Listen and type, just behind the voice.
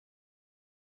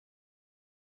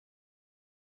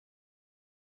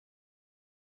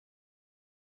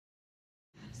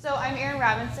So I'm Erin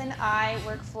Robinson. I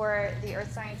work for the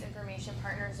Earth Science Information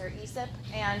Partners, or ESIP,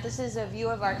 and this is a view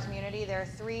of our community. There are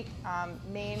three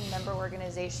main member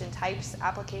organization types: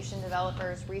 application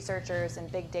developers, researchers,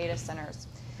 and big data centers.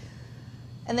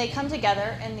 And they come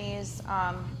together in these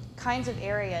kinds of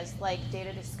areas like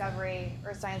data discovery,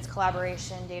 earth science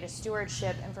collaboration, data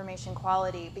stewardship, information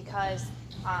quality, because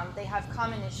they have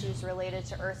common issues related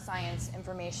to earth science,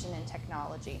 information, and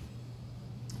technology.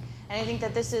 And I think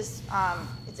that this is,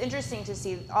 it's interesting to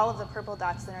see all of the purple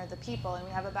dots that are the people, and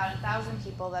we have about 1,000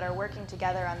 people that are working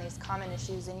together on these common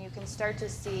issues, and you can start to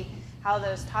see how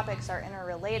those topics are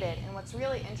interrelated. And what's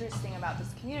really interesting about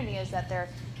this community is that they're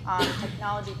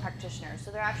technology practitioners, so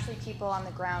they're actually people on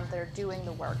the ground that are doing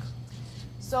the work.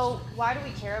 So why do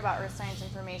we care about earth science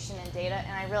information and data?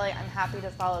 And I'm happy to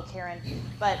follow Karen,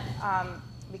 but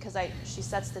because she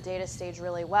sets the data stage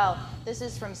really well. This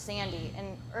is from Sandy,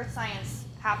 and earth science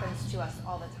happens to us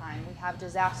all the time. We have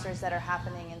disasters that are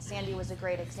happening, and Sandy was a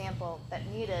great example that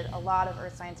needed a lot of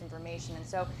earth science information. And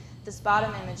so this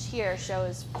bottom image here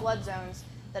shows flood zones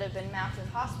that have been mapped with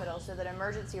hospitals so that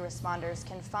emergency responders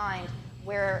can find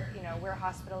where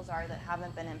hospitals are that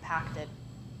haven't been impacted.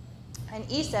 And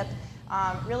ESIP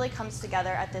really comes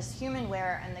together at this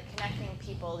humanware and the connecting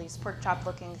people, these pork chop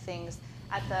looking things,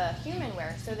 at the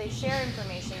humanware. So they share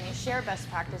information, they share best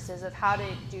practices of how to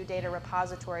do data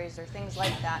repositories or things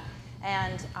like that.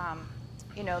 And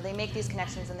they make these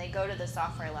connections and they go to the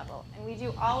software level. And we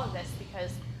do all of this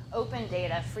because open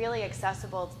data, freely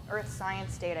accessible earth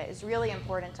science data is really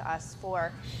important to us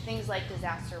for things like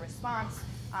disaster response,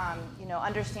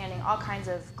 understanding all kinds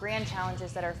of grand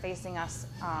challenges that are facing us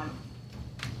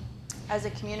as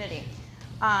a community.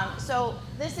 So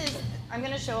I'm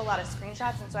going to show a lot of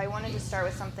screenshots, and so I wanted to start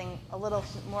with something a little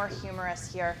more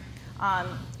humorous here.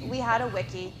 We had a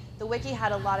wiki. The wiki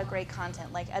had a lot of great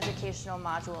content, like educational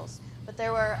modules, but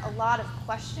there were a lot of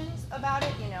questions about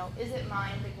it. Is it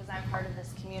mine because I'm part of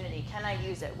this community? Can I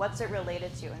use it? What's it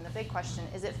related to? And the big question,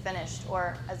 is it finished?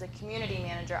 Or as a community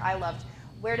manager, I loved,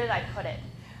 where did I put it?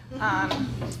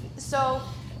 So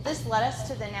this led us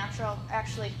to the natural,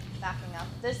 actually backing up,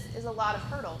 this is a lot of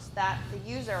hurdles that the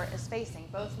user is facing,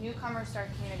 both newcomers to our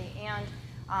community and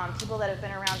people that have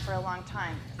been around for a long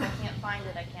time. If I can't find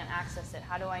it, I can't access it.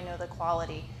 How do I know the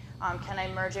quality? Can I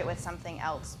merge it with something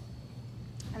else?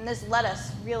 And this led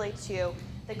us really to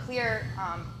the clear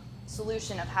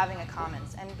solution of having a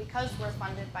commons. And because we're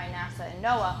funded by NASA and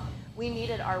NOAA, we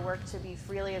needed our work to be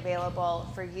freely available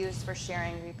for use, for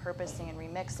sharing, repurposing, and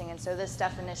remixing. And so this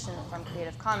definition from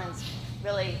Creative Commons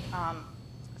really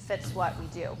fits what we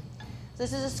do. So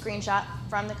this is a screenshot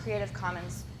from the Creative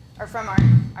Commons, or from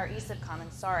our ESIP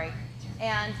Commons, sorry.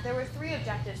 And there were three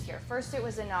objectives here. First, it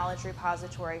was a knowledge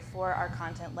repository for our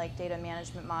content like data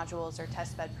management modules or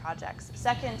testbed projects.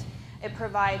 Second, it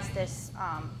provides this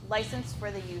license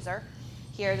for the user.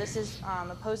 Here, this is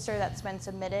a poster that's been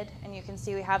submitted, and you can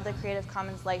see we have the Creative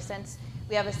Commons license.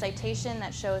 We have a citation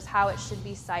that shows how it should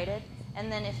be cited,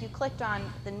 and then if you clicked on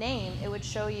the name, it would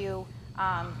show you,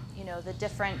 the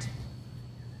different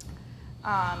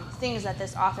things that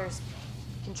this author's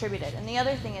contributed. And the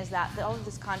other thing is that all of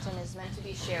this content is meant to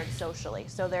be shared socially.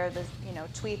 So they're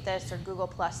tweet this or Google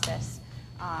Plus this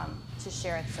to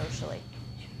share it socially.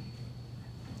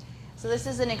 So this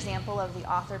is an example of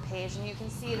the author page, and you can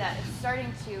see that it's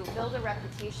starting to build a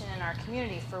reputation in our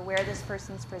community for where this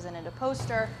person's presented a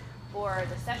poster, or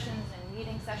the sessions and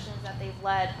meeting sessions that they've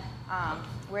led,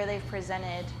 where they've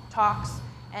presented talks,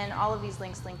 and all of these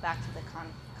links link back to the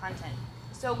content.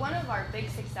 So one of our big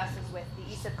successes with the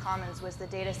ESIP Commons was the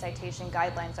data citation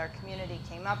guidelines our community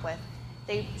came up with.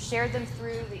 They shared them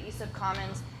through the ESIP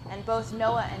Commons, and both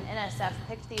NOAA and NSF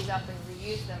picked these up and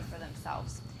reused them for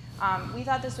themselves. We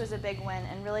thought this was a big win,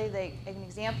 and really an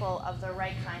example of the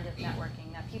right kind of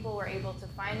networking, that people were able to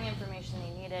find the information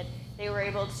they needed, they were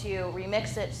able to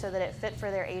remix it so that it fit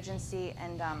for their agency,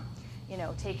 and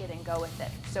take it and go with it.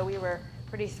 So we were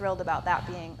pretty thrilled about that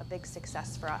being a big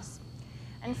success for us.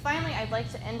 And finally, I'd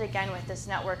like to end again with this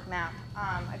network map.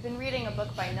 I've been reading a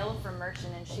book by Nilofer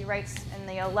Merchant, and she writes in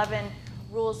the 11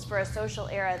 rules for a social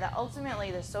era that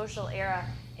ultimately the social era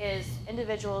is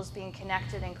individuals being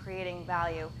connected and creating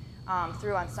value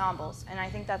through ensembles. And I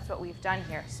think that's what we've done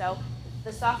here. So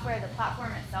the software, the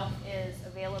platform itself is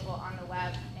available on the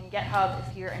web and GitHub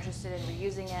if you're interested in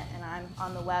reusing it, and I'm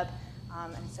on the web.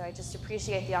 And so I just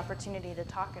appreciate the opportunity to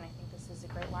talk, and I think this is a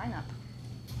great lineup.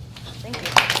 Thank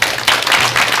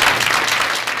you.